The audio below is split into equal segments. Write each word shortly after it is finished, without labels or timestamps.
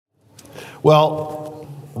Well,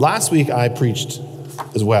 last week I preached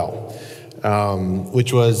as well,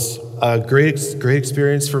 which was a great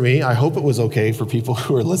experience for me. I hope it was okay for people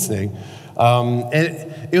who are listening. And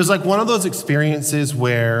it was like one of those experiences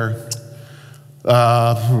where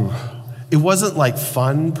it wasn't like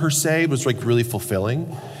fun per se, it was like really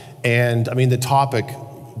fulfilling. And I mean, the topic,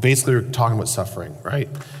 basically we're talking about suffering, right?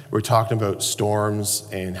 We're talking about storms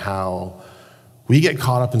and how we get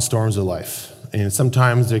caught up in storms of life. And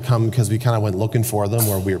sometimes they come because we kind of went looking for them,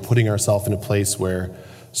 or we were putting ourselves in a place where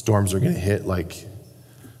storms are going to hit. Like,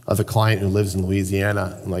 I have a client who lives in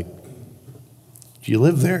Louisiana, and like, if you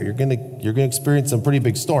live there, you're gonna experience some pretty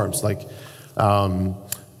big storms. Like,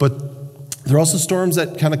 but there are also storms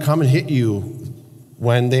that kind of come and hit you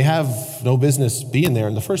when they have no business being there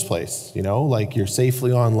in the first place. You know, like you're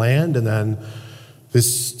safely on land, and then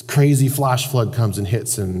this crazy flash flood comes and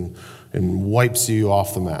hits and wipes you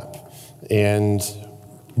off the map. And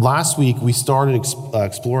last week we started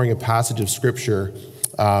exploring a passage of scripture,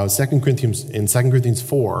 2 Corinthians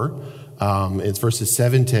 4. It's verses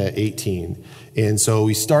 7 to 18. And so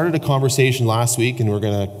we started a conversation last week, and we're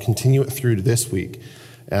going to continue it through to this week.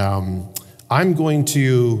 I'm going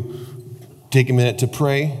to take a minute to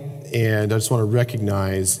pray, and I just want to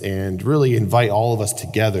recognize and really invite all of us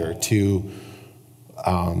together to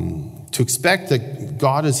expect that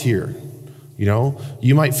God is here. You know,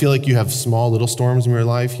 you might feel like you have small little storms in your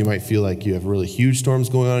life. You might feel like you have really huge storms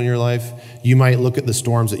going on in your life. You might look at the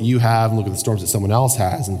storms that you have and look at the storms that someone else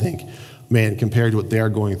has and think, man, compared to what they're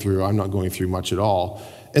going through, I'm not going through much at all.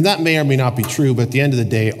 And that may or may not be true, but at the end of the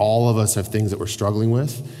day, all of us have things that we're struggling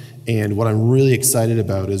with. And what I'm really excited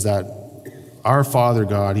about is that our Father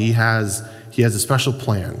God, He has a special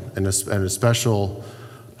plan and a special,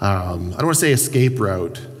 I don't want to say escape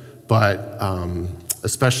route, but a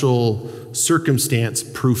special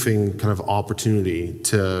circumstance-proofing kind of opportunity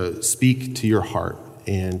to speak to your heart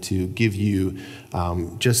and to give you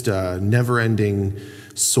just a never-ending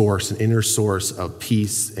source, an inner source of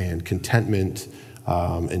peace and contentment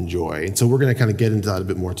and joy. And so we're going to kind of get into that a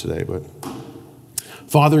bit more today. But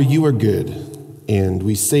Father, you are good, and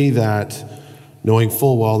we say that knowing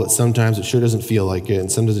full well that sometimes it sure doesn't feel like it,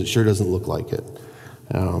 and sometimes it sure doesn't look like it.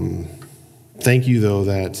 Thank you, though,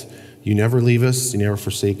 that you never leave us, you never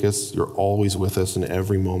forsake us, you're always with us in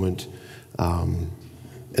every moment. And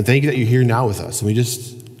thank you that you're here now with us. And we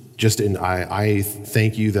I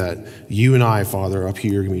thank you that you and I, Father, are up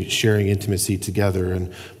here going to be sharing intimacy together,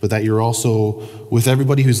 but that you're also with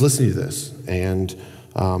everybody who's listening to this. And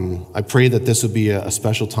I pray that this would be a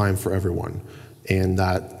special time for everyone, and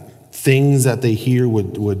that things that they hear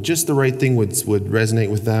would just the right thing would resonate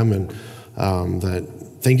with them, and that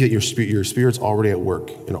thank you that your Spirit's already at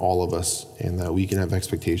work in all of us, and that we can have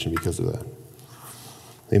expectation because of that.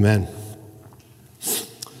 Amen.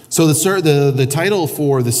 So the title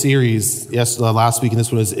for the series, last week, and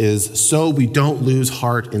this one is "So We Don't Lose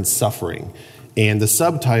Heart in Suffering." And the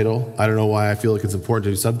subtitle, I don't know why I feel like it's important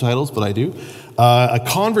to do subtitles, but I do. A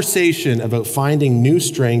conversation about finding new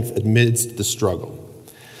strength amidst the struggle.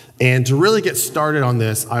 And to really get started on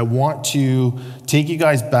this, I want to take you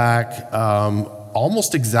guys back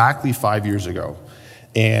almost exactly 5 years ago.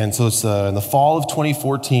 And so it's in the fall of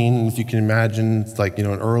 2014, and if you can imagine, it's like, an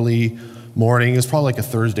early morning. It was probably like a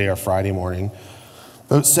Thursday or Friday morning,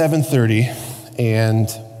 about 7:30, and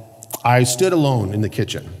I stood alone in the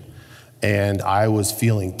kitchen. And I was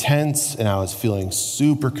feeling tense, and I was feeling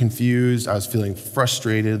super confused. I was feeling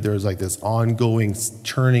frustrated. There was like this ongoing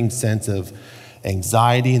churning sense of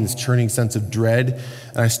anxiety and this churning sense of dread.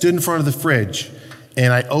 And I stood in front of the fridge,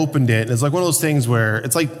 and I opened it. And it's like one of those things where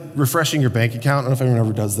it's like refreshing your bank account. I don't know if anyone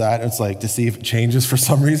ever does that. It's like to see if it changes for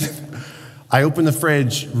some reason. I opened the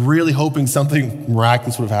fridge really hoping something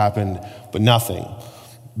miraculous would have happened, but nothing.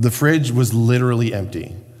 The fridge was literally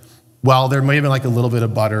empty. Well, there may have been like a little bit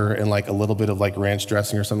of butter and like a little bit of like ranch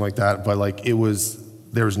dressing or something like that, but like there was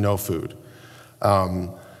no food.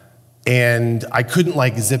 And I couldn't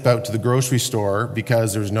like zip out to the grocery store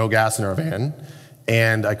because there was no gas in our van.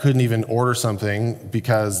 And I couldn't even order something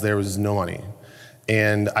because there was no money.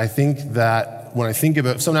 And I think that when I think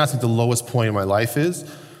about, if someone asked me what the lowest point in my life is,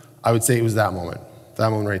 I would say it was that moment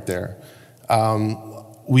right there.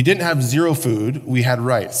 We didn't have zero food, we had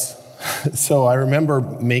rice. So I remember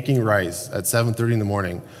making rice at 7:30 in the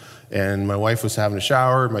morning, and my wife was having a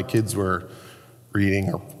shower, my kids were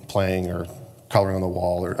reading or playing or coloring on the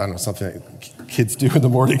wall, or I don't know, something that kids do in the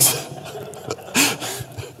mornings.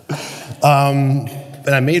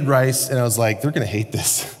 And I made rice, and I was like, they're gonna hate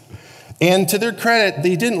this. And to their credit,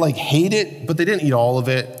 they didn't like hate it, but they didn't eat all of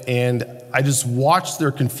it. And I just watched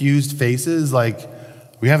their confused faces, like,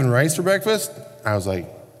 we having rice for breakfast? I was like,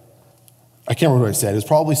 I can't remember what I said. It was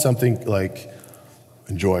probably something like,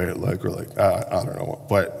 enjoy it, like, or like, I don't know.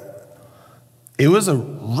 But it was a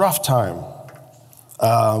rough time.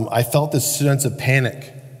 I felt this sense of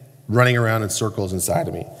panic running around in circles inside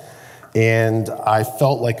of me. And I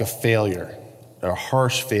felt like a failure, a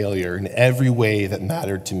harsh failure in every way that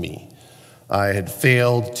mattered to me. I had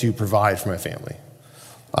failed to provide for my family.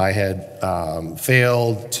 I had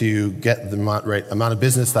failed to get the right amount of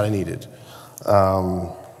business that I needed.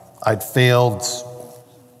 I'd failed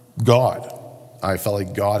God. I felt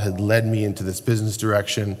like God had led me into this business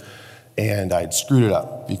direction, and I'd screwed it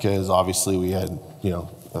up because obviously we had,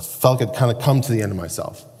 I felt like I'd kind of come to the end of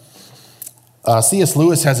myself. C.S.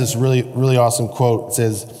 Lewis has this really, really awesome quote. It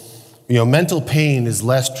says, mental pain is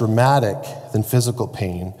less dramatic than physical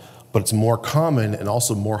pain, but it's more common and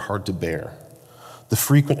also more hard to bear. The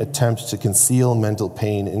frequent attempt to conceal mental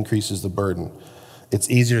pain increases the burden. It's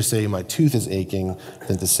easier to say my tooth is aching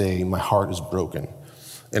than to say my heart is broken.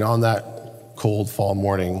 And on that cold fall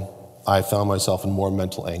morning, I found myself in more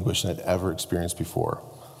mental anguish than I'd ever experienced before.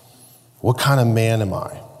 What kind of man am I?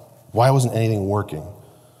 Why wasn't anything working?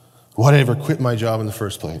 Why did I ever quit my job in the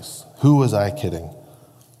first place? Who was I kidding?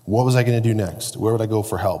 What was I going to do next? Where would I go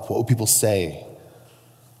for help? What would people say?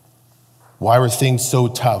 Why were things so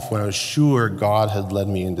tough when I was sure God had led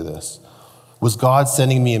me into this? Was God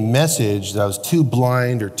sending me a message that I was too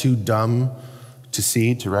blind or too dumb to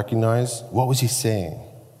see, to recognize? What was he saying?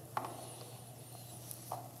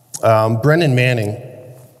 Brennan Manning,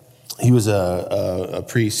 he was a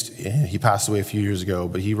priest. He passed away a few years ago,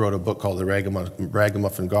 but he wrote a book called The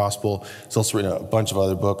Ragamuffin Gospel. He's also written a bunch of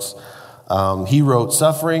other books. He wrote,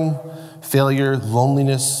 suffering, failure,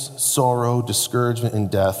 loneliness, sorrow, discouragement,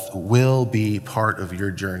 and death will be part of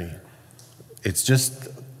your journey. It's just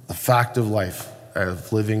a fact of life,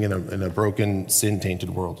 of living in a broken, sin-tainted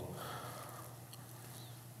world.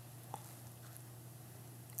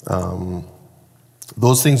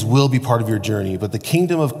 Those things will be part of your journey, but the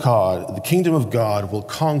kingdom of God will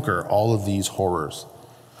conquer all of these horrors.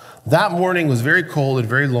 That morning was very cold and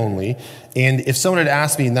very lonely, and if someone had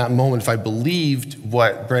asked me in that moment if I believed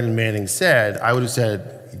what Brennan Manning said, I would have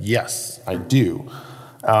said, yes, I do.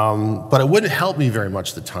 But it wouldn't help me very much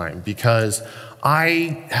at the time because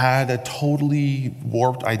I had a totally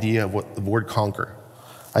warped idea of what the word conquer.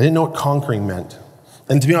 I didn't know what conquering meant.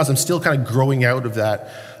 And to be honest, I'm still kind of growing out of that,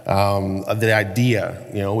 of the idea,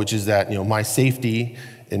 which is that, my safety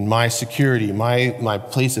and my security, my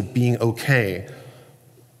place of being okay,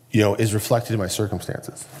 is reflected in my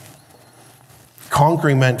circumstances.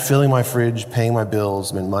 Conquering meant filling my fridge, paying my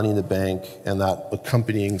bills, meant money in the bank, and that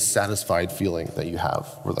accompanying satisfied feeling that you have,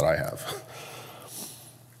 or that I have.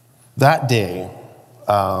 That day,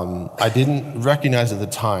 I didn't recognize at the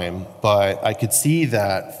time, but I could see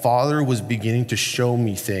that Father was beginning to show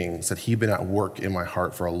me things that he'd been at work in my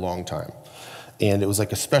heart for a long time. And it was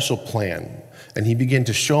like a special plan. And he began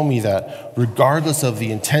to show me that regardless of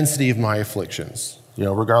the intensity of my afflictions,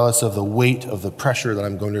 regardless of the weight of the pressure that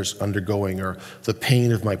I'm undergoing or the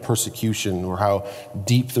pain of my persecution or how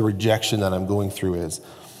deep the rejection that I'm going through is,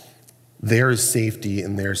 there is safety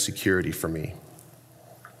and there is security for me.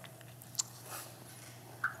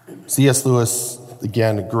 C.S. Lewis,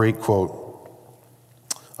 again, a great quote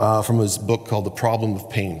from his book called The Problem of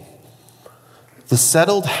Pain. The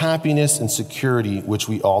settled happiness and security which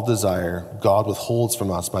we all desire, God withholds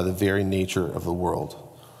from us by the very nature of the world.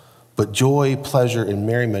 But joy, pleasure, and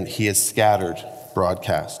merriment he has scattered,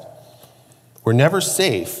 broadcast. We're never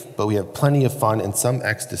safe, but we have plenty of fun and some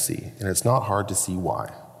ecstasy, and it's not hard to see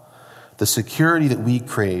why. The security that we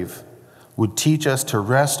crave would teach us to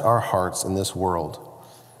rest our hearts in this world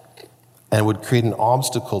and would create an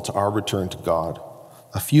obstacle to our return to God.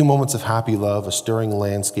 A few moments of happy love, a stirring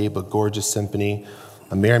landscape, a gorgeous symphony,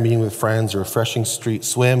 a merry meeting with friends, a refreshing street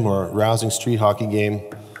swim, or a rousing street hockey game.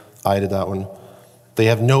 I did that one. They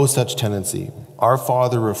have no such tendency. Our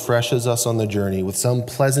Father refreshes us on the journey with some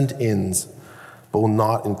pleasant inns, but will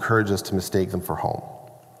not encourage us to mistake them for home.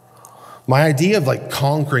 My idea of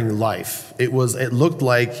conquering life, it looked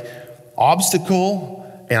like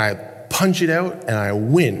obstacle, and I punch it out, and I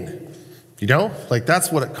win.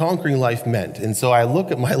 That's what conquering life meant. And so I look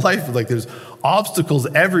at my life there's obstacles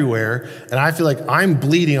everywhere, and I feel like I'm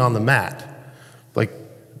bleeding on the mat.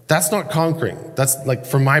 That's not conquering. That's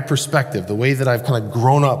from my perspective, the way that I've kind of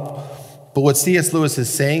grown up. But what C.S. Lewis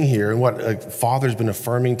is saying here, and what Father's been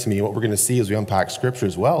affirming to me, what we're going to see as we unpack Scripture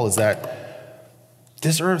as well, is that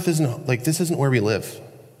this earth isn't where we live.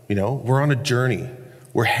 We're on a journey.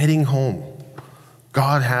 We're heading home.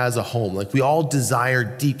 God has a home. We all desire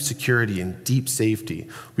deep security and deep safety.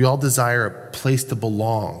 We all desire a place to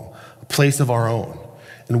belong, a place of our own.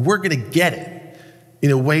 And we're going to get it in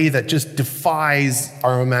a way that just defies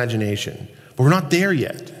our imagination. But we're not there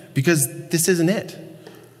yet because this isn't it.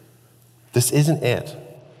 This isn't it.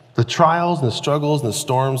 The trials and the struggles and the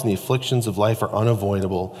storms and the afflictions of life are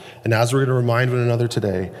unavoidable. And as we're going to remind one another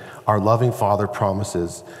today, our loving Father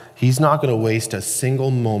promises he's not going to waste a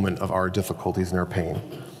single moment of our difficulties and our pain.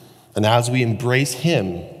 And as we embrace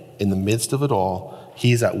him in the midst of it all,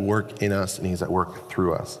 he's at work in us and he's at work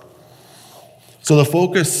through us. So the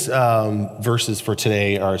focus verses for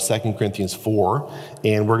today are 2 Corinthians 4,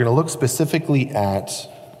 and we're going to look specifically at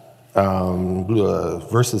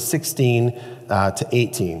verses 16 to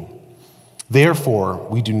 18. Therefore,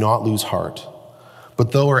 we do not lose heart.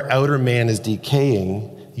 But though our outer man is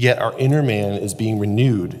decaying, yet our inner man is being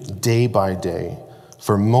renewed day by day.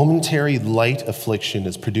 For momentary light affliction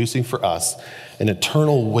is producing for us an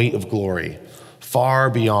eternal weight of glory, far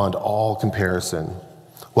beyond all comparison.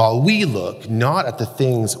 While we look not at the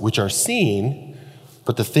things which are seen,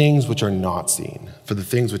 but the things which are not seen. For the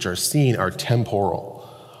things which are seen are temporal,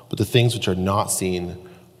 but the things which are not seen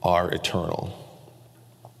are eternal.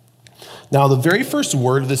 Now, the very first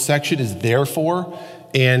word of this section is therefore,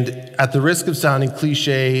 and at the risk of sounding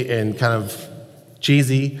cliche and kind of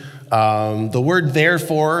cheesy, the word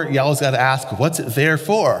therefore, you always got to ask, what's it there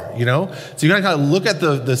for, you know? So you got to kind of look at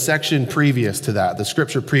the section previous to that, the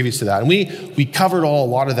scripture previous to that. And we covered a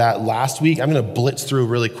lot of that last week. I'm going to blitz through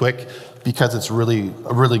really quick because it's really,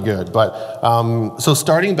 really good. But so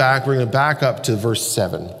starting back, we're going to back up to verse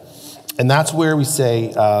 7. And that's where we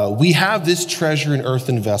say, we have this treasure in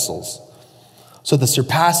earthen vessels, so the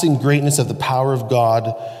surpassing greatness of the power of God,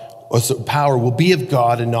 or power will be of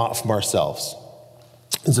God and not from ourselves.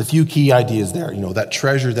 There's a few key ideas there. You know, that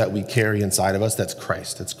treasure that we carry inside of us, that's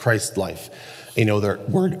Christ. That's Christ's life. You know, the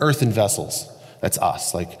word earthen vessels, that's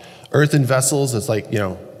us. Like earthen vessels, it's like, you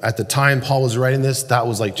know, at the time Paul was writing this, that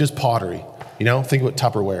was like just pottery. You know, think about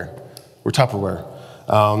Tupperware. We're Tupperware.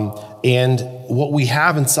 And what we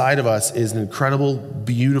have inside of us is an incredible,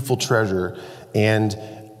 beautiful treasure. And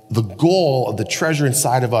the goal of the treasure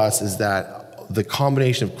inside of us is that the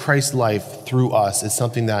combination of Christ's life through us is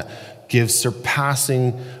something that gives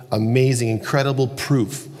surpassing, amazing, incredible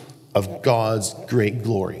proof of God's great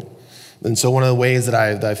glory. And so one of the ways that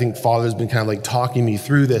I think Father's been kind of like talking me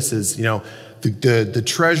through this is, you know, the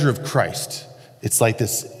treasure of Christ. It's like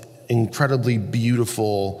this incredibly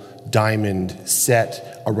beautiful diamond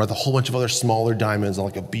set around a whole bunch of other smaller diamonds on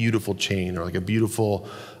like a beautiful chain or like a beautiful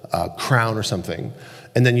crown or something.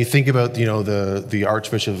 And then you think about, you know, the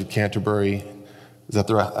Archbishop of Canterbury. Is that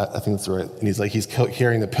the right? I think that's right. And he's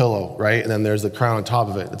carrying the pillow, right? And then there's the crown on top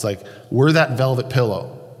of it. It's like, we're that velvet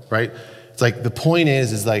pillow, right? It's like, the point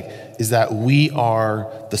is that we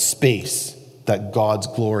are the space that God's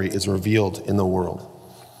glory is revealed in the world.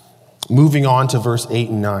 Moving on to verse 8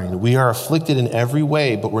 and 9. We are afflicted in every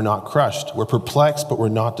way, but we're not crushed. We're perplexed, but we're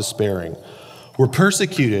not despairing. We're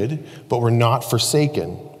persecuted, but we're not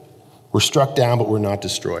forsaken. We're struck down, but we're not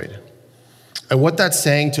destroyed. And what that's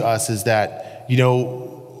saying to us is that, you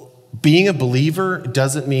know, being a believer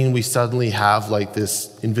doesn't mean we suddenly have like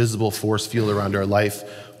this invisible force field around our life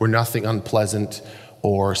where nothing unpleasant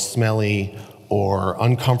or smelly or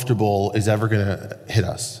uncomfortable is ever going to hit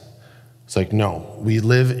us. It's like, no, we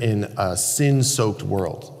live in a sin-soaked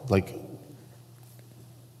world. Like,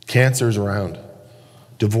 cancer's around.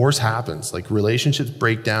 Divorce happens. Like, relationships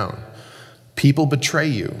break down. People betray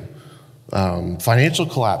you. Financial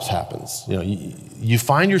collapse happens. You know, you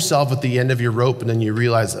find yourself at the end of your rope, and then you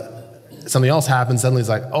realize something else happens. Suddenly it's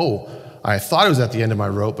like, oh, I thought I was at the end of my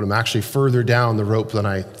rope, but I'm actually further down the rope than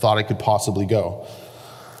I thought I could possibly go.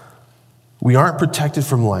 We aren't protected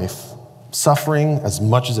from life. Suffering, as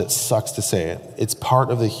much as it sucks to say it, it's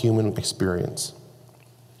part of the human experience.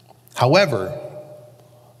 However,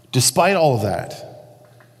 despite all of that,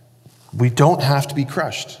 we don't have to be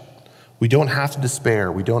crushed. We don't have to despair.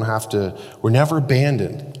 We're never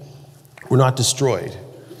abandoned. We're not destroyed.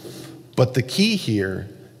 But the key here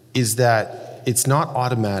is that it's not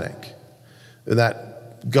automatic,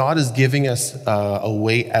 that God is giving us a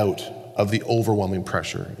way out of the overwhelming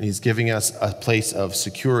pressure. And he's giving us a place of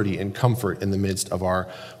security and comfort in the midst of our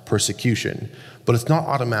persecution. But it's not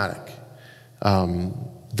automatic.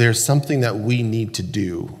 There's something that we need to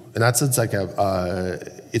do. And that's like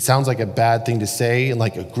it sounds like a bad thing to say in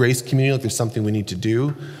like a grace community, like there's something we need to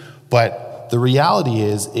do. But the reality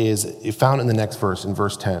is found in the next verse, in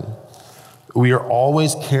verse 10. We are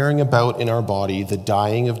always carrying about in our body the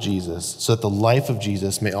dying of Jesus, so that the life of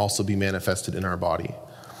Jesus may also be manifested in our body.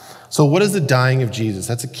 So what is the dying of Jesus?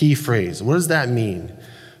 That's a key phrase. What does that mean?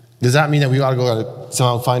 Does that mean that we ought to go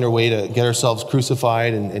somehow find our way to get ourselves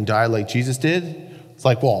crucified and die like Jesus did? It's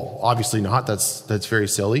like, well, obviously not. That's very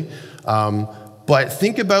silly. But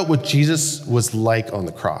think about what Jesus was like on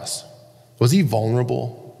the cross. Was he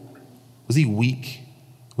vulnerable? Was he weak?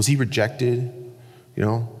 Was he rejected?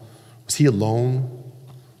 Was he alone?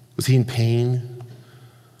 Was he in pain?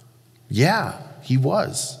 Yeah, he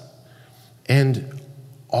was. And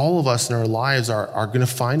all of us in our lives are going to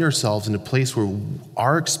find ourselves in a place where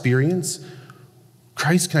our experience,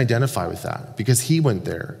 Christ can identify with that because he went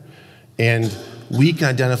there. And we can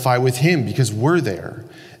identify with him because we're there.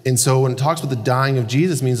 And so when it talks about the dying of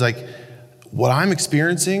Jesus, it means like what I'm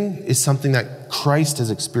experiencing is something that Christ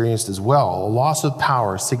has experienced as well. A loss of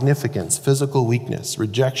power, significance, physical weakness,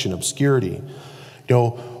 rejection, obscurity.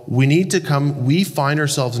 We find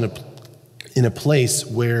ourselves in a place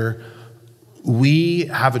where we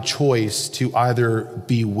have a choice to either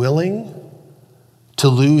be willing to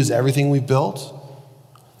lose everything we've built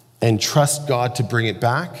and trust God to bring it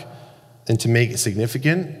back and to make it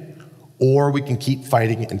significant, or we can keep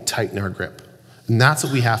fighting and tighten our grip. And that's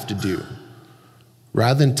what we have to do.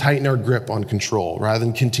 Rather than tighten our grip on control, rather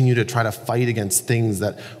than continue to try to fight against things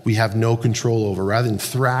that we have no control over, rather than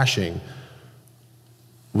thrashing,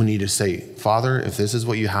 we need to say, Father, if this is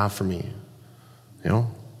what you have for me,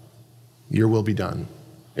 your will be done.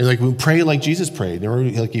 And like we pray like Jesus prayed.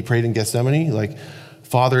 Remember, like he prayed in Gethsemane? Like,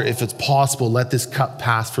 Father, if it's possible, let this cup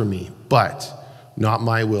pass from me, but not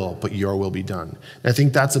my will, but your will be done. And I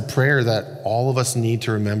think that's a prayer that all of us need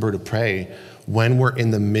to remember to pray when we're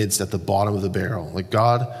in the midst, at the bottom of the barrel. Like,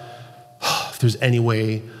 God, if there's any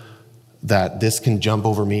way that this can jump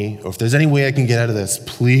over me, or if there's any way I can get out of this,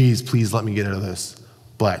 please let me get out of this.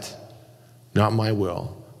 But not my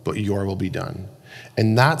will, but your will be done.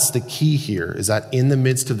 And that's the key here, is that in the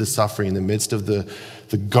midst of the suffering, in the midst of the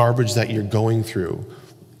garbage that you're going through,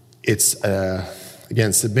 it's,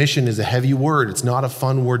 again, submission is a heavy word. It's not a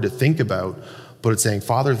fun word to think about, but it's saying,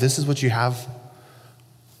 Father, if this is what you have,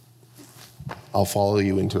 I'll follow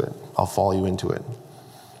you into it. I'll follow you into it.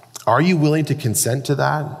 Are you willing to consent to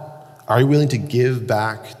that? Are you willing to give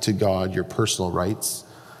back to God your personal rights,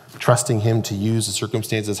 trusting him to use the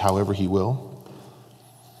circumstances however he will?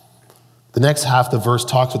 The next half of the verse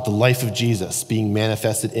talks about the life of Jesus being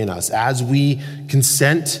manifested in us. As we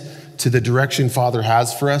consent to the direction Father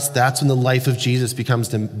has for us, that's when the life of Jesus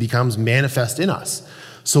becomes manifest in us.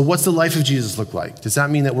 So what's the life of Jesus look like? Does that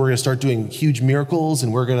mean that we're going to start doing huge miracles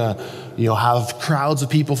and we're going to, have crowds of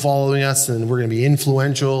people following us and we're going to be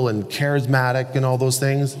influential and charismatic and all those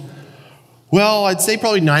things? Well, I'd say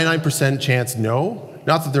probably 99% chance no.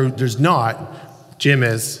 Not that there's not. Jim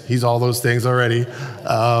is. He's all those things already.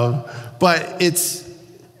 But it's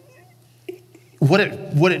what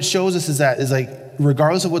it shows us is like,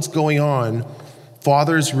 regardless of what's going on,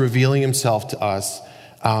 Father's revealing himself to us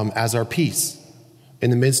as our peace in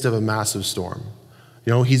the midst of a massive storm.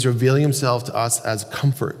 He's revealing himself to us as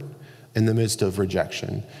comfort in the midst of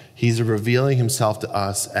rejection. He's revealing himself to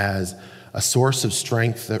us as a source of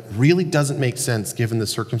strength that really doesn't make sense given the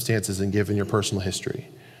circumstances and given your personal history.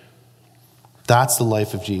 That's the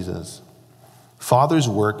life of Jesus. Father's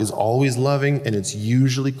work is always loving and it's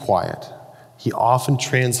usually quiet. He often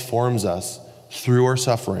transforms us through our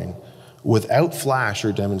suffering without flash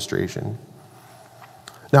or demonstration.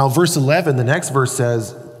 Now, verse 11, the next verse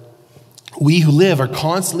says, we who live are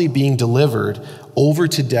constantly being delivered over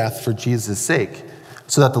to death for Jesus' sake,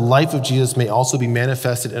 so that the life of Jesus may also be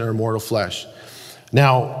manifested in our mortal flesh.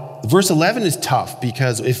 Now, verse 11 is tough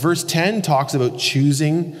because if verse 10 talks about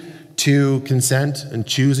choosing to consent and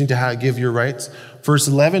choosing to give your rights, verse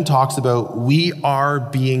 11 talks about we are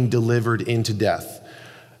being delivered into death.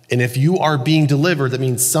 And if you are being delivered, that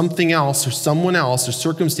means something else or someone else or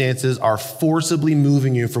circumstances are forcibly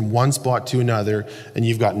moving you from one spot to another, and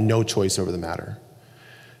you've got no choice over the matter.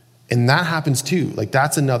 And that happens too. Like,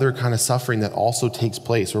 that's another kind of suffering that also takes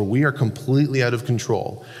place where we are completely out of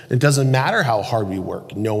control. It doesn't matter how hard we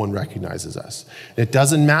work. No one recognizes us. It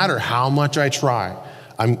doesn't matter how much I try.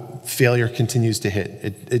 Failure continues to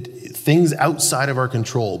hit. Things outside of our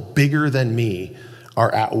control, bigger than me,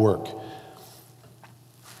 are at work.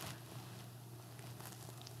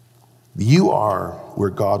 You are where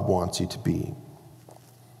God wants you to be,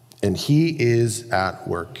 and he is at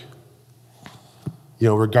work.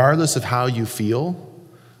 Regardless of how you feel,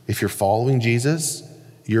 if you're following Jesus,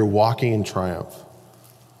 you're walking in triumph.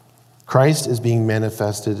 Christ is being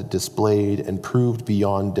manifested, displayed, and proved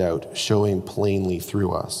beyond doubt, showing plainly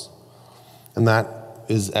through us. And that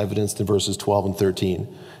is evidenced in verses 12 and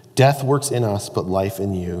 13. Death works in us, but life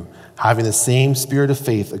in you. Having the same spirit of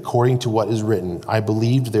faith according to what is written, I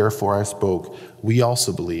believed, therefore I spoke. We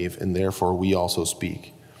also believe, and therefore we also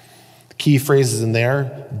speak. The key phrases in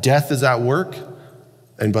there, death is at work,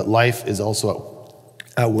 but life is also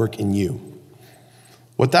at work in you.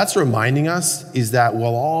 What that's reminding us is that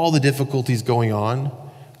while all the difficulties going on,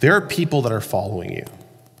 there are people that are following you.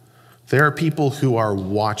 There are people who are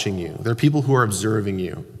watching you. There are people who are observing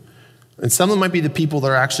you. And some of them might be the people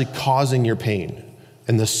that are actually causing your pain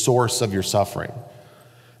and the source of your suffering.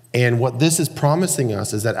 And what this is promising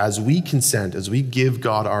us is that as we consent, as we give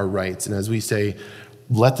God our rights, and as we say,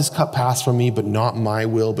 let this cup pass from me, but not my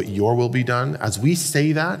will, but your will be done. As we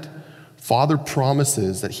say that, Father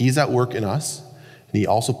promises that he's at work in us, and he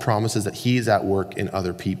also promises that he is at work in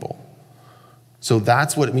other people. So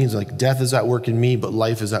that's what it means, like death is at work in me, but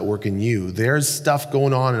life is at work in you. There's stuff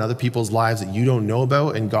going on in other people's lives that you don't know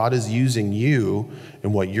about, and God is using you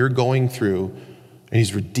and what you're going through, and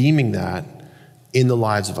he's redeeming that in the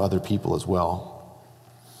lives of other people as well.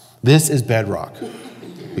 This is bedrock.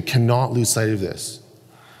 We cannot lose sight of this.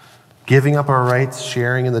 Giving up our rights,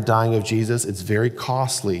 sharing in the dying of Jesus, it's very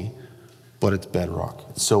costly, but it's bedrock.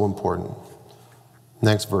 It's so important.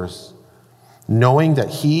 Next verse. Knowing that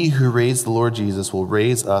he who raised the Lord Jesus will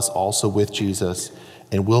raise us also with Jesus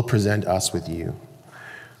and will present us with you.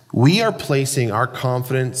 We are placing our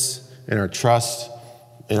confidence and our trust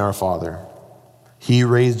in our Father. He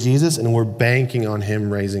raised Jesus, and we're banking on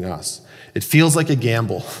him raising us. It feels like a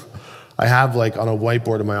gamble. I have on a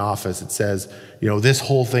whiteboard in my office, it says, this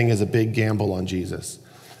whole thing is a big gamble on Jesus.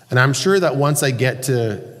 And I'm sure that once I get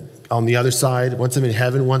on the other side, once I'm in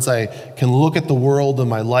heaven, once I can look at the world and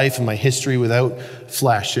my life and my history without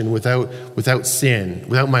flesh and without sin,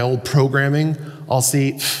 without my old programming, I'll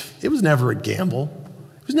see it was never a gamble.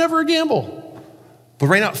 It was never a gamble. But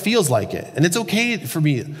right now it feels like it. And it's okay for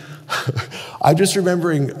me. I'm just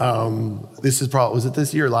remembering, was it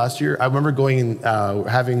this year or last year? I remember going and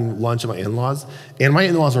having lunch with my in-laws. And my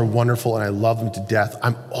in-laws are wonderful and I love them to death.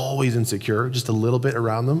 I'm always insecure, just a little bit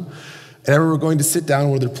around them. And I remember going to sit down in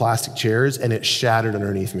one of their plastic chairs and it shattered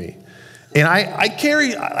underneath me. And I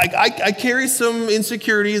carry some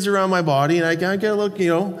insecurities around my body, and I get a look,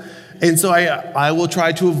 and so I will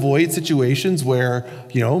try to avoid situations where,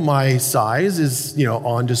 my size is,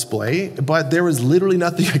 on display, but there was literally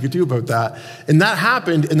nothing I could do about that. And that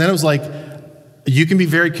happened, and then I was like, you can be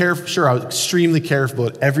very careful. Sure, I was extremely careful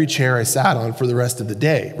about every chair I sat on for the rest of the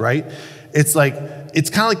day, right? It's kind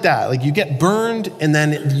of like that. Like you get burned, and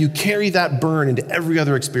then you carry that burn into every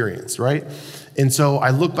other experience, right? And so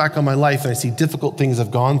I look back on my life and I see difficult things I've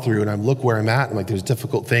gone through, and I look where I'm at, and I'm like, there's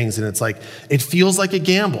difficult things, and it's it feels like a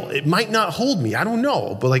gamble. It might not hold me, I don't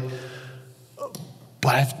know, but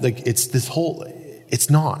it's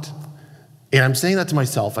not. And I'm saying that to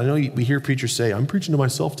myself. I know we hear preachers say, I'm preaching to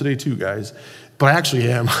myself today too, guys, but I actually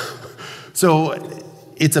am. So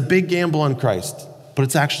it's a big gamble on Christ, but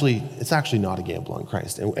it's actually not a gamble on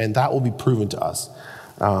Christ, and that will be proven to us.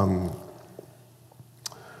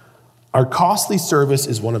 Our costly service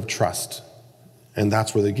is one of trust, and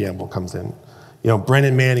that's where the gamble comes in.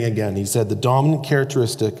 Brennan Manning, again, he said, the dominant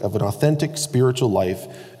characteristic of an authentic spiritual life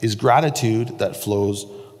is gratitude that flows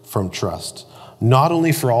from trust, not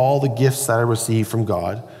only for all the gifts that I receive from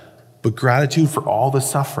God, but gratitude for all the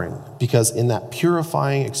suffering, because in that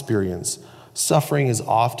purifying experience, suffering has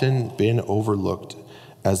often been overlooked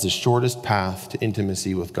as the shortest path to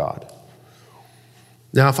intimacy with God.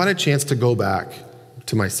 Now, if I had a chance to go back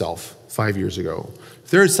to myself 5 years ago,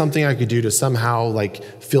 if there is something I could do to somehow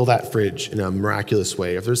fill that fridge in a miraculous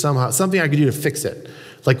way, if there's somehow something I could do to fix it,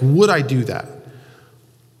 would I do that?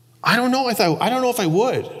 I don't know if I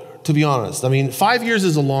would, to be honest. I mean, 5 years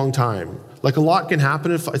is a long time. A lot can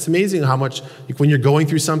happen. It's amazing how much, when you're going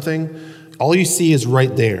through something, all you see is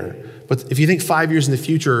right there. But if you think 5 years in the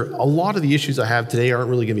future, a lot of the issues I have today aren't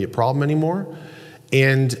really going to be a problem anymore.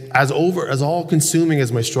 And as all-consuming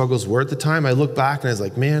as my struggles were at the time, I look back and I was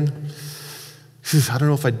like, man, I don't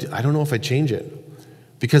know if I'd change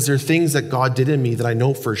it, because there are things that God did in me that I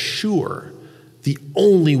know for sure the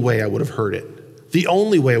only way I would have heard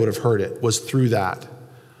it was through that.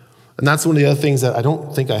 And that's one of the other things that I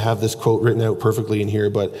don't think I have this quote written out perfectly in here,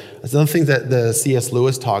 but it's another thing that the C.S.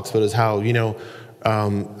 Lewis talks about is how,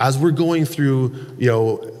 as we're going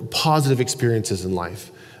through, positive experiences in life,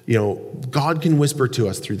 God can whisper to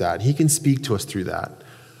us through that. He can speak to us through that.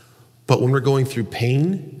 But when we're going through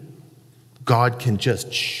pain, God can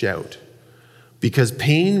just shout, because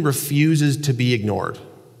pain refuses to be ignored.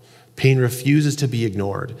 Pain refuses to be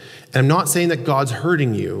ignored. And I'm not saying that God's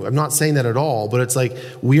hurting you. I'm not saying that at all, but it's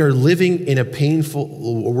we are living in a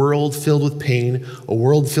world filled with pain, a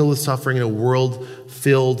world filled with suffering, and a world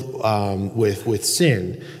filled with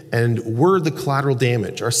sin. And we're the collateral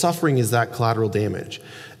damage. Our suffering is that collateral damage.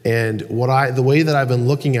 And the way that I've been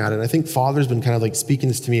looking at it, and I think Father's been kind of speaking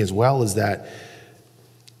this to me as well, is that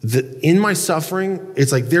in my suffering,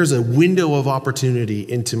 it's like there's a window of opportunity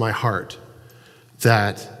into my heart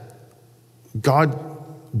that God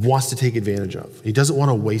wants to take advantage of. He doesn't want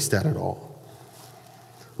to waste that at all.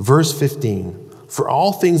 Verse 15, for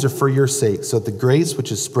all things are for your sake, so that the grace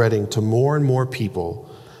which is spreading to more and more people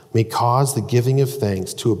may cause the giving of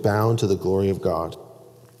thanks to abound to the glory of God.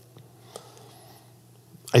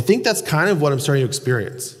 I think that's kind of what I'm starting to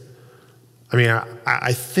experience. I mean,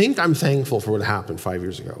 I think I'm thankful for what happened 5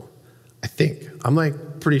 years ago. I think. I'm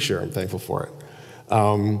pretty sure I'm thankful for it.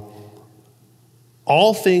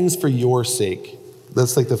 All things for your sake.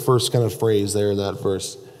 That's like the first kind of phrase there in that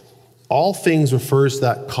verse. All things refers to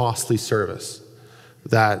that costly service,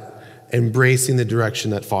 that embracing the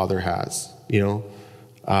direction that Father has,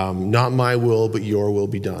 not my will, but your will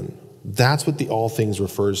be done. That's what the all things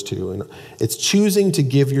refers to. And it's choosing to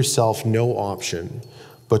give yourself no option,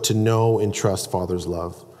 but to know and trust Father's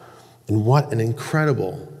love. And what an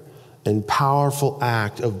incredible and powerful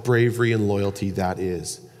act of bravery and loyalty that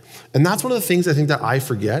is. And that's one of the things I think that I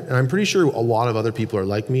forget, and I'm pretty sure a lot of other people are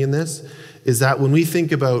like me in this, is that when we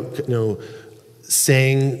think about,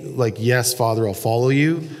 saying yes, Father, I'll follow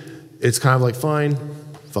you, it's kind of like,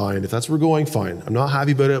 fine. If that's where we're going, fine. I'm not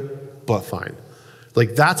happy about it, but fine.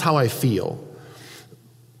 That's how I feel.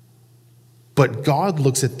 But God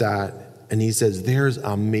looks at that and he says, there's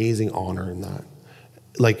amazing honor in that.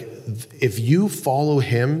 If you follow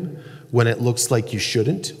him when it looks like you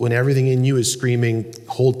shouldn't, when everything in you is screaming,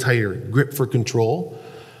 hold tighter, grip for control,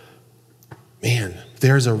 man,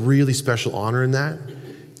 there's a really special honor in that.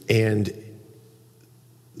 And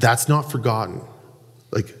that's not forgotten.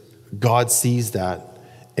 God sees that,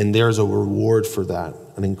 and there's a reward for that,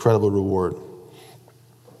 an incredible reward.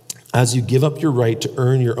 As you give up your right to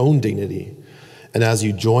earn your own dignity, and as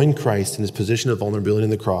you join Christ in his position of vulnerability in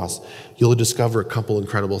the cross, you'll discover a couple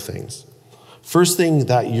incredible things. First thing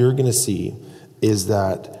that you're going to see is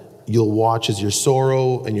that you'll watch as your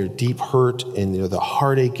sorrow and your deep hurt and the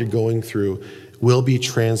heartache you're going through will be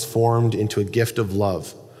transformed into a gift of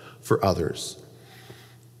love for others.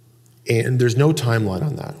 And there's no timeline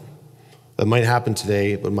on that. That might happen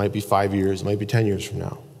today, but it might be 5 years, it might be 10 years from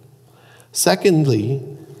now. Secondly,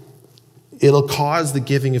 it'll cause the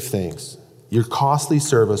giving of thanks. Your costly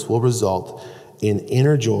service will result in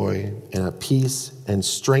inner joy and a peace and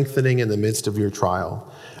strengthening in the midst of your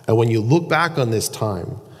trial. And when you look back on this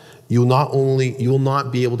time, you will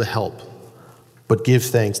not be able to help but give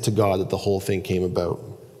thanks to God that the whole thing came about.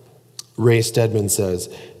 Ray Stedman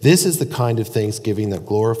says, this is the kind of thanksgiving that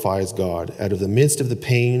glorifies God. Out of the midst of the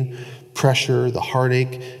pain, pressure, the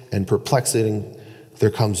heartache, and perplexity,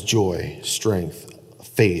 there comes joy, strength,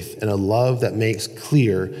 faith, and a love that makes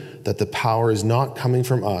clear that the power is not coming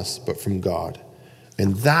from us, but from God.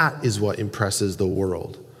 And that is what impresses the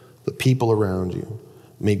world, the people around you.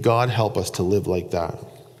 May God help us to live like that.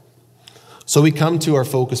 So we come to our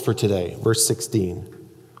focus for today, verse 16.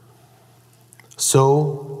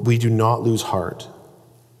 So we do not lose heart.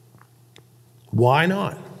 Why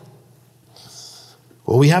not?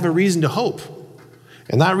 Well, we have a reason to hope.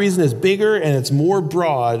 And that reason is bigger and it's more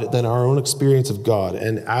broad than our own experience of God.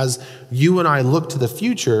 And as you and I look to the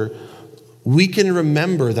future, we can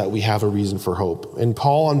remember that we have a reason for hope. And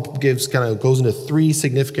Paul goes into three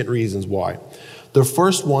significant reasons why. The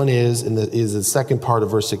first one is the second part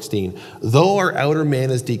of verse 16. Though our outer man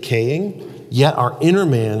is decaying, yet our inner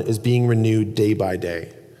man is being renewed day by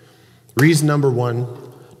day. Reason number one,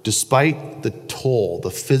 despite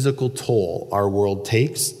the physical toll our world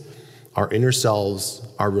takes, our inner selves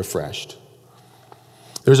are refreshed.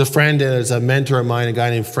 There's a friend and as a mentor of mine, a guy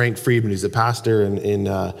named Frank Friedman. He's a pastor in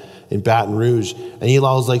Baton Rouge. And he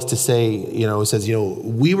always likes to say, he says,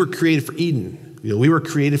 we were created for Eden. We were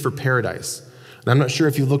created for paradise. And I'm not sure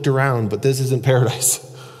if you looked around, but this isn't paradise.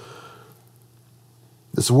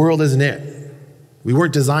 This world isn't it. We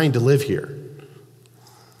weren't designed to live here.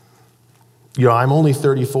 I'm only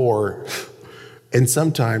 34, and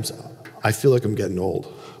sometimes I feel like I'm getting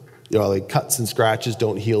old. Cuts and scratches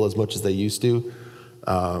don't heal as much as they used to.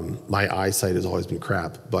 My eyesight has always been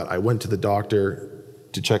crap, but I went to the doctor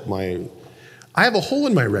to check I have a hole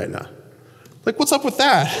in my retina. What's up with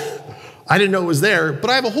that? I didn't know it was there, but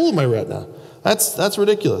I have a hole in my retina. That's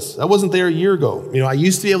ridiculous. That wasn't there a year ago. I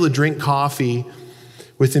used to be able to drink coffee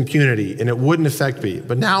with impunity, and it wouldn't affect me.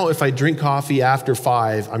 But now if I drink coffee after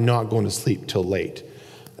 5, I'm not going to sleep till late.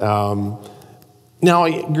 Now,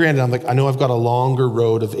 granted, I know I've got a longer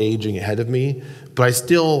road of aging ahead of me, but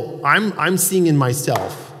I'm seeing in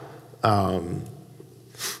myself,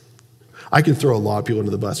 I can throw a lot of people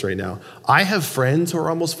under the bus right now. I have friends who are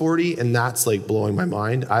almost 40, and that's like blowing my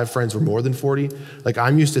mind. I have friends who are more than 40. Like,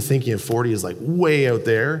 I'm used to thinking of 40 as like way out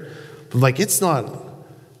there, but like it's not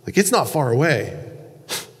far away.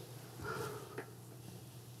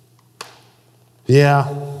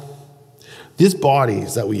 Yeah. These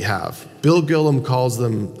bodies that we have, Bill Gillum calls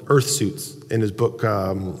them earth suits in his book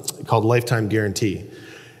called Lifetime Guarantee.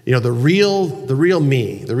 You know, the real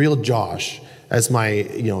me, the real Josh, as my,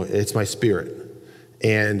 it's my spirit.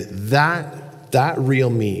 And that real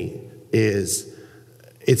me it's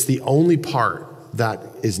the only part that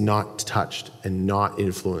is not touched and not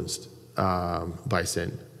influenced by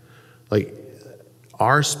sin. Like,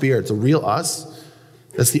 our spirit, the real us,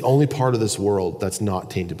 that's the only part of this world that's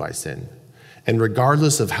not tainted by sin. And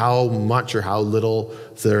regardless of how much or how little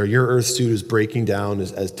your earth suit is breaking down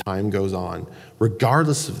as time goes on,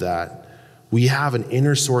 regardless of that, we have an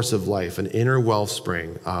inner source of life, an inner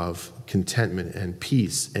wellspring of contentment and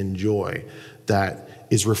peace and joy that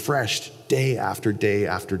is refreshed day after day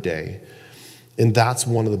after day. And that's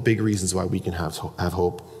one of the big reasons why we can have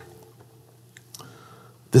hope.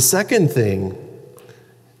 The second thing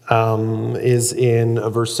is in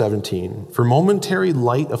verse 17. For momentary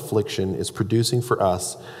light affliction is producing for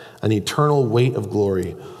us an eternal weight of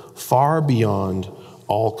glory far beyond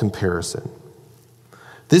all comparison.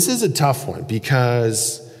 This is a tough one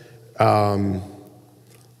because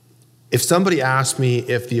if somebody asked me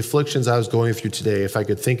if the afflictions I was going through today, if I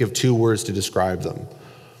could think of 2 words to describe them,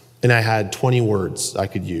 and I had 20 words I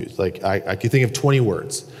could use, like I could think of 20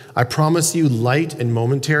 words, I promise you light and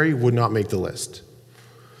momentary would not make the list.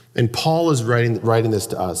 And Paul is writing this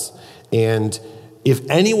to us. And if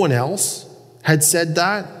anyone else had said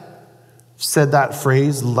that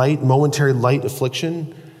phrase, momentary light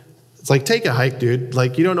affliction, it's like, take a hike, dude.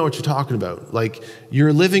 Like, you don't know what you're talking about. Like,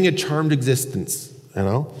 you're living a charmed existence, you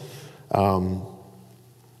know?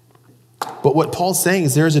 But what Paul's saying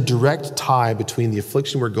is there is a direct tie between the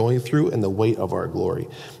affliction we're going through and the weight of our glory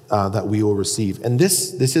that we will receive. And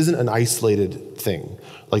this isn't an isolated thing.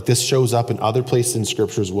 Like, this shows up in other places in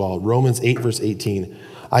Scripture as well. Romans 8, verse 18.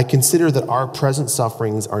 I consider that our present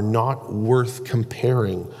sufferings are not worth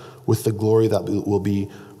comparing with the glory that will be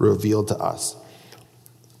revealed to us.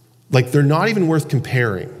 Like, they're not even worth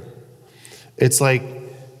comparing. It's like,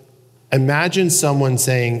 imagine someone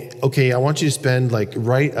saying, okay, I want you to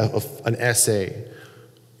write an essay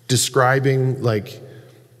describing like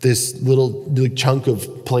this little chunk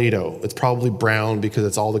of Play-Doh. It's probably brown because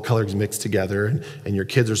it's all the colors mixed together, and your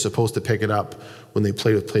kids are supposed to pick it up when they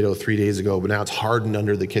played with Play-Doh 3 days ago, but now it's hardened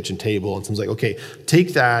under the kitchen table. And someone's like, okay,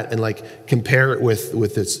 take that and like compare it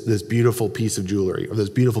with this beautiful piece of jewelry or this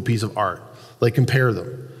beautiful piece of art. Like, compare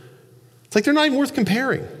them. It's like, they're not even worth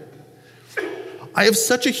comparing. I have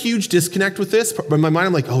such a huge disconnect with this, but in my mind,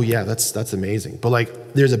 I'm like, oh yeah, that's amazing. But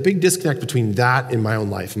like, there's a big disconnect between that and my own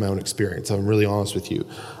life, and my own experience. I'm really honest with you.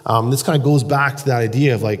 This kind of goes back to that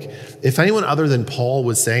idea of like, if anyone other than Paul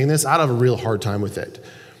was saying this, I'd have a real hard time with it.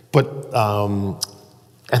 But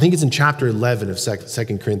I think it's in chapter 11 of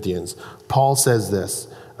 2 Corinthians. Paul says this.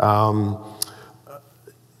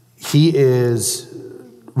 He is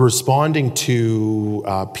responding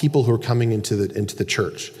to people who are coming into the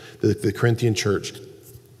church, the Corinthian church,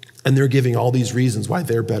 and they're giving all these reasons why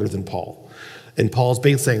they're better than Paul. And Paul's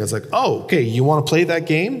basically saying, it's like, oh, okay, you want to play that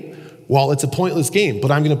game? Well, it's a pointless game, but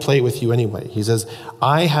I'm going to play it with you anyway. He says,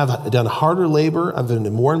 I have done harder labor, I've been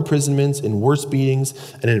in more imprisonments, in worse beatings,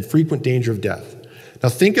 and in frequent danger of death. Now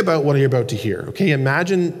think about what you're about to hear, okay?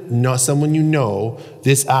 Imagine someone you know,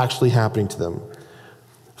 this actually happening to them.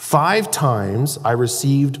 5 times I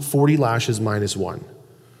received 40 lashes minus 1.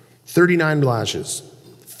 39 lashes.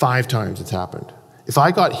 5 times it's happened. If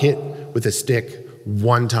I got hit with a stick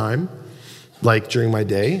 1 time, like during my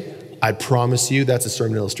day, I promise you that's a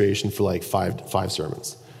sermon illustration for like five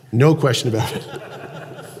sermons. No question about it.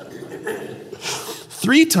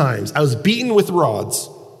 3 times I was beaten with rods.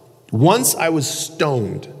 Once I was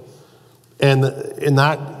stoned. And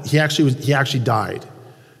that he actually died.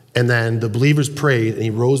 And then the believers prayed, and he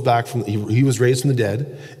rose back he was raised from the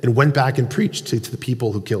dead and went back and preached to the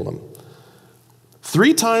people who killed him.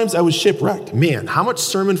 3 times I was shipwrecked. Man, how much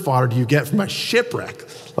sermon fodder do you get from my shipwreck?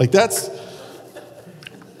 Like,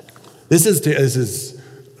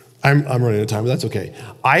 I'm running out of time, but that's okay.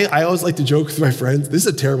 I always like to joke with my friends. This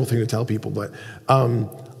is a terrible thing to tell people, but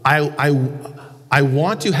I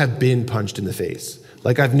want to have been punched in the face.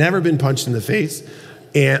 Like, I've never been punched in the face.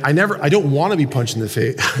 And I don't want to be punched in the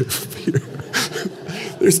face.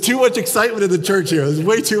 There's too much excitement in the church here. There's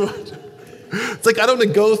way too much. It's like, I don't want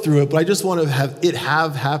to go through it, but I just want to have it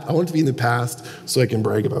happen. I want it to be in the past so I can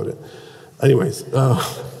brag about it. Anyways,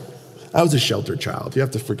 I was a sheltered child. You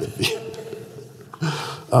have to forgive me.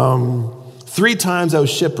 3 times I was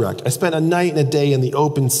shipwrecked. I spent a night and a day in the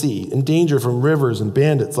open sea, in danger from rivers and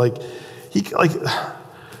bandits.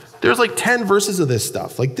 There's 10 verses of this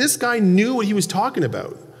stuff. This guy knew what he was talking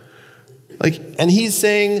about. And he's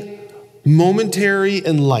saying momentary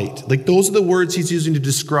and light. Those are the words he's using to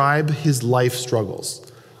describe his life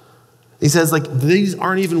struggles. He says, these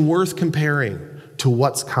aren't even worth comparing to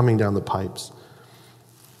what's coming down the pipes.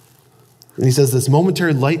 And he says this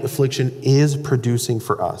momentary light affliction is producing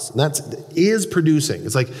for us. And that's is producing.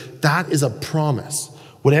 It's that is a promise.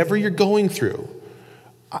 Whatever you're going through,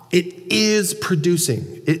 it is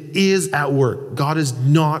producing. It is at work. God is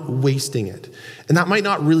not wasting it. And that might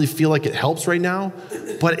not really feel like it helps right now,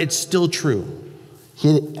 but it's still true.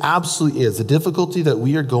 It absolutely is. The difficulty that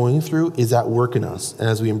we are going through is at work in us. And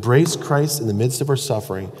as we embrace Christ in the midst of our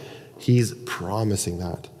suffering, he's promising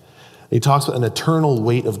that. He talks about an eternal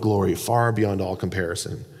weight of glory far beyond all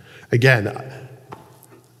comparison. Again,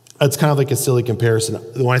 it's kind of like a silly comparison.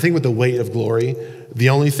 When I think about the weight of glory, the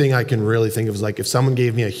only thing I can really think of is if someone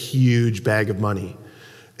gave me a huge bag of money.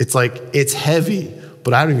 It's it's heavy,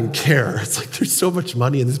 but I don't even care. It's there's so much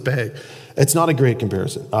money in this bag. It's not a great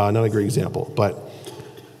comparison, not a great example, but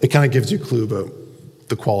it kind of gives you a clue about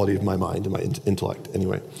the quality of my mind and my intellect.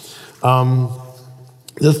 Anyway,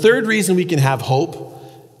 the third reason we can have hope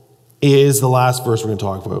is the last verse we're going to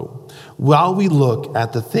talk about. While we look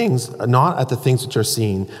at the things, not at the things which are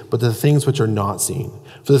seen, but the things which are not seen.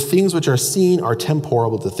 For the things which are seen are temporal,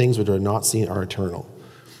 but the things which are not seen are eternal.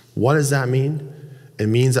 What does that mean? It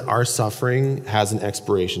means that our suffering has an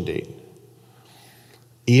expiration date.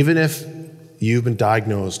 Even if you've been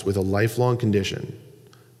diagnosed with a lifelong condition,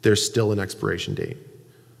 there's still an expiration date.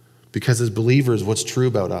 Because as believers, what's true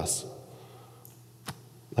about us?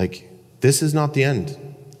 This is not the end.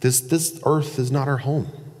 This earth is not our home.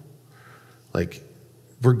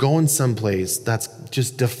 We're going someplace that's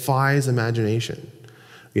just defies imagination,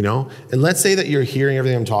 And let's say that you're hearing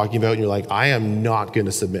everything I'm talking about and you're I am not going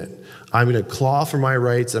to submit. I'm going to claw for my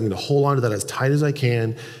rights. I'm going to hold on to that as tight as I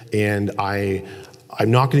can. And I'm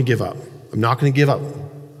not going to give up. I'm not going to give up.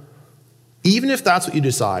 Even if that's what you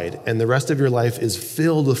decide and the rest of your life is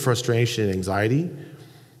filled with frustration and anxiety,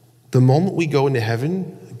 the moment we go into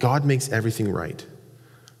heaven, God makes everything right.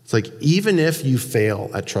 It's even if you fail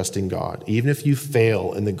at trusting God, even if you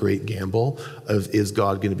fail in the great gamble of is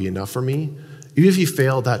God going to be enough for me, even if you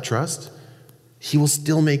fail at that trust, he will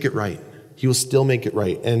still make it right. He will still make it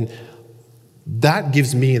right. And that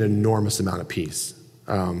gives me an enormous amount of peace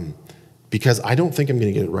because I don't think I'm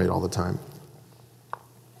going to get it right all the time.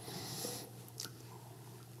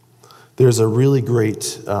 There's a really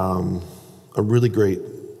great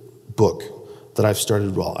book that I've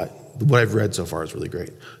started. What I've read so far is really great.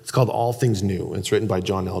 It's called All Things New, and it's written by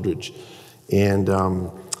John Eldredge. And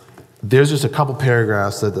there's just a couple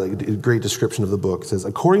paragraphs that a great description of the book. It says,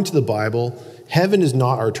 according to the Bible, heaven is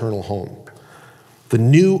not our eternal home. The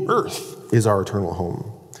new earth is our eternal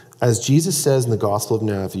home. As Jesus says in the Gospel of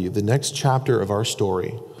Matthew, the next chapter of our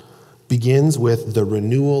story begins with the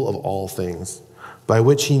renewal of all things, by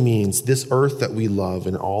which he means this earth that we love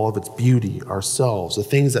in all of its beauty, ourselves, the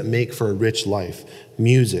things that make for a rich life,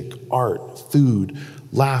 music, art, food,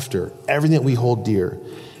 laughter, everything that we hold dear.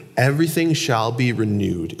 Everything shall be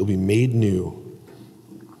renewed. It will be made new.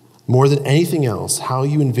 More than anything else, how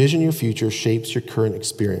you envision your future shapes your current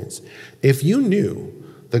experience. If you knew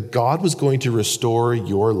that God was going to restore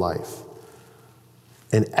your life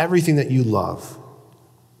and everything that you love,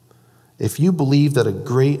 if you believed that a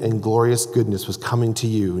great and glorious goodness was coming to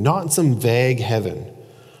you, not in some vague heaven,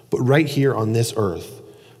 but right here on this earth,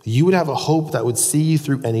 you would have a hope that would see you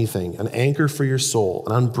through anything, an anchor for your soul,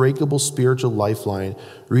 an unbreakable spiritual lifeline,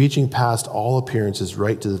 reaching past all appearances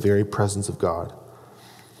right to the very presence of God.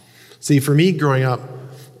 See, for me growing up,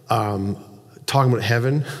 talking about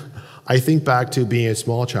heaven, I think back to being a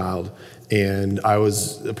small child, and I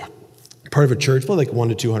was part of a church, probably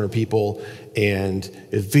 100 to 200 people, and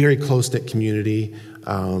a very close-knit community.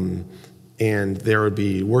 And there would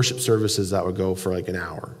be worship services that would go for an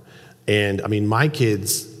hour. And my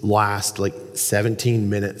kids last 17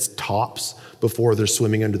 minutes tops before they're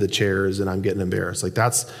swimming under the chairs and I'm getting embarrassed.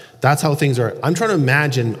 That's how things are. I'm trying to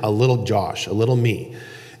imagine a little Josh, a little me.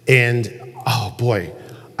 And oh boy,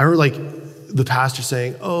 I remember the pastor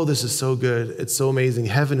saying, oh, this is so good. It's so amazing.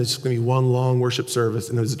 Heaven is just going to be one long worship service.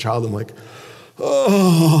 And as a child, I'm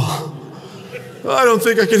oh, I don't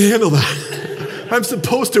think I can handle that. I'm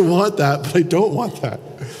supposed to want that, but I don't want that.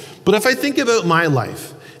 But if I think about my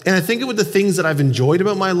life, and I think about the things that I've enjoyed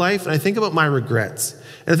about my life, and I think about my regrets,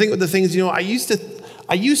 and I think about the things, I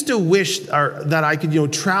I used to wish that I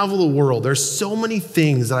could, travel the world. There's so many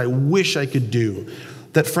things that I wish I could do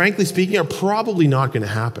that, frankly speaking, are probably not going to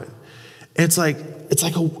happen. And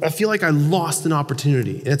I feel like I lost an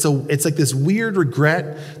opportunity. And it's like this weird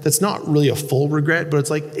regret that's not really a full regret, but it's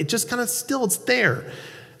like, it just kind of still, it's there.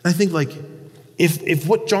 And I think like, if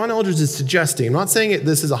what John Eldredge is suggesting, I'm not saying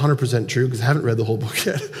this is 100% true because I haven't read the whole book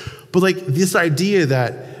yet, but like this idea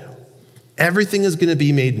that everything is going to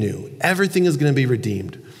be made new, everything is going to be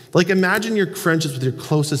redeemed. Like imagine your friendships with your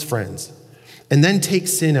closest friends and then take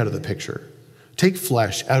sin out of the picture, take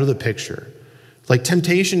flesh out of the picture. Like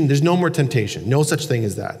temptation, there's no more temptation, no such thing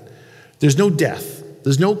as that. There's no death,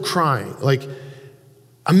 there's no crying. Like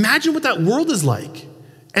imagine what that world is like.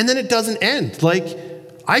 And then it doesn't end. Like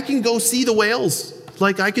I can go see the whales.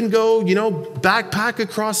 Like I can go, backpack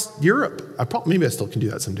across Europe. Maybe I still can do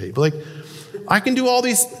that someday. But like I can do all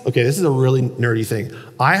these. Okay, this is a really nerdy thing.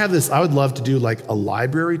 I would love to do like a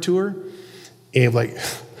library tour. And like,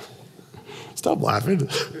 stop laughing.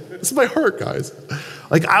 This is my heart, guys.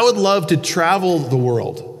 Like I would love to travel the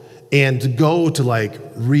world and to go to like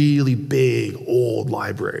really big old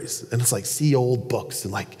libraries. And it's like see old books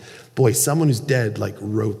and like, boy, someone who's dead like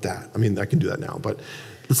wrote that. I mean, I can do that now, but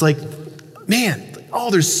it's like, man,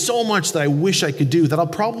 there's so much that I wish I could do that I'll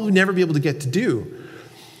probably never be able to get to do.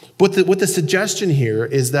 But what the suggestion here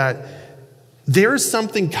is that there's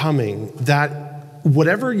something coming that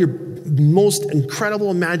whatever your most incredible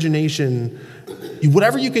imagination,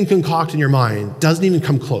 whatever you can concoct in your mind doesn't even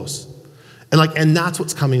come close. And that's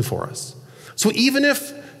what's coming for us. So even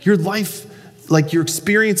if your life, like your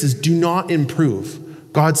experiences do not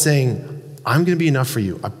improve, God's saying, I'm going to be enough for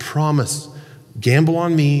you. I promise. Gamble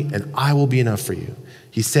on me and I will be enough for you.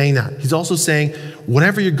 He's saying that. He's also saying,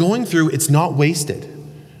 whatever you're going through, it's not wasted.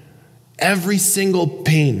 Every single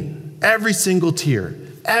pain, every single tear,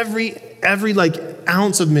 every like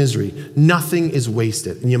ounce of misery, nothing is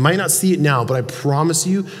wasted. And you might not see it now, but I promise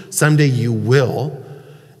you, someday you will,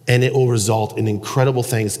 and it will result in incredible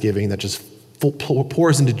thanksgiving that just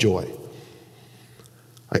pours into joy.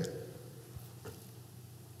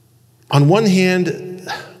 On one hand,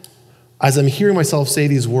 as I'm hearing myself say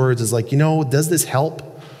these words, is like, does this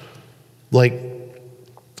help? Like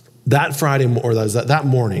that Friday, or that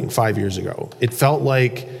morning 5 years ago, it felt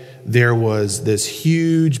like there was this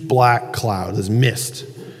huge black cloud, this mist,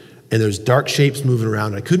 and there's dark shapes moving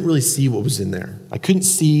around. I couldn't really see what was in there. I couldn't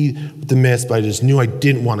see the mist, but I just knew I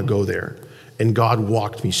didn't want to go there. And God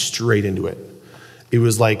walked me straight into it. It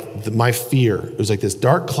was like my fear. It was like this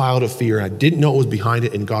dark cloud of fear, and I didn't know what was behind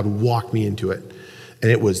it, and God walked me into it. And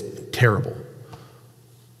it was terrible.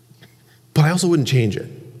 But I also wouldn't change it.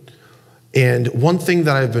 And one thing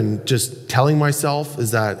that I've been just telling myself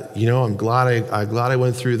is that, I'm glad I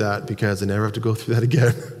went through that because I never have to go through that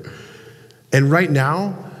again. And right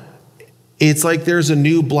now, it's like there's a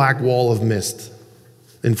new black wall of mist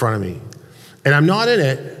in front of me. And I'm not in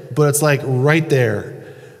it, but it's like right there.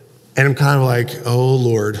 And I'm kind of like, oh,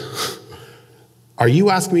 Lord, are you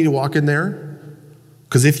asking me to walk in there?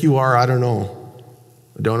 Because if you are, I don't know.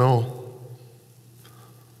 I don't know.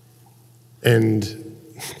 And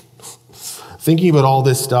thinking about all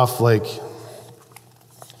this stuff, like,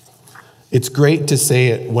 it's great to say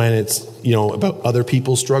it when it's, about other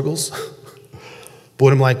people's struggles.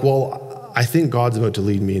 But I'm like, well, I think God's about to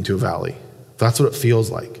lead me into a valley. That's what it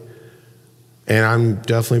feels like. And I'm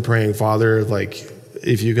definitely praying, Father, like,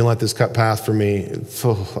 if you can let this cut path for me,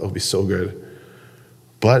 that would be so good.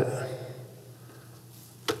 But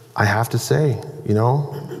I have to say,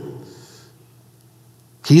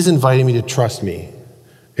 He's inviting me to trust me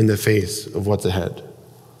in the face of what's ahead.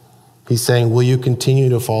 He's saying, will you continue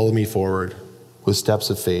to follow me forward with steps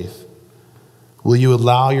of faith? Will you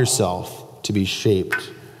allow yourself to be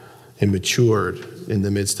shaped and matured in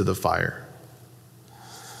the midst of the fire?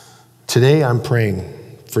 Today, I'm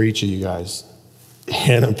praying for each of you guys,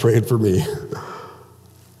 and I'm praying for me,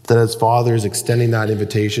 that as Father is extending that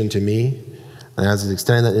invitation to me, and as He's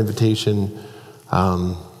extending that invitation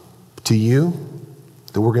to you,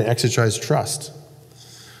 that we're going to exercise trust.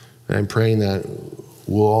 And I'm praying that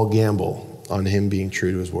we'll all gamble on Him being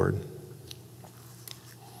true to His word.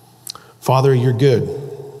 Father, you're good.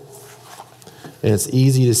 And it's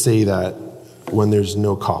easy to say that when there's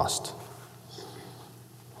no cost.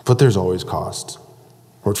 But there's always cost.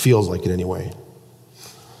 Or it feels like it anyway.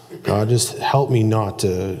 God, just help me not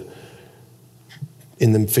to,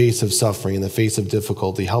 in the face of suffering, in the face of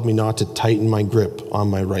difficulty, help me not to tighten my grip on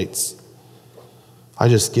my rights. I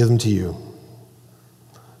just give them to you.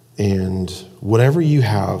 And whatever you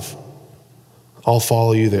have, I'll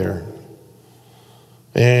follow you there.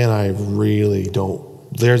 And I really don't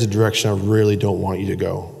there's a direction I really don't want you to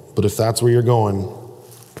go. But if that's where you're going,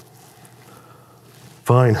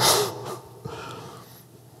 fine.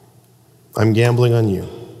 I'm gambling on you.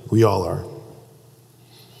 We all are.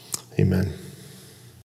 Amen.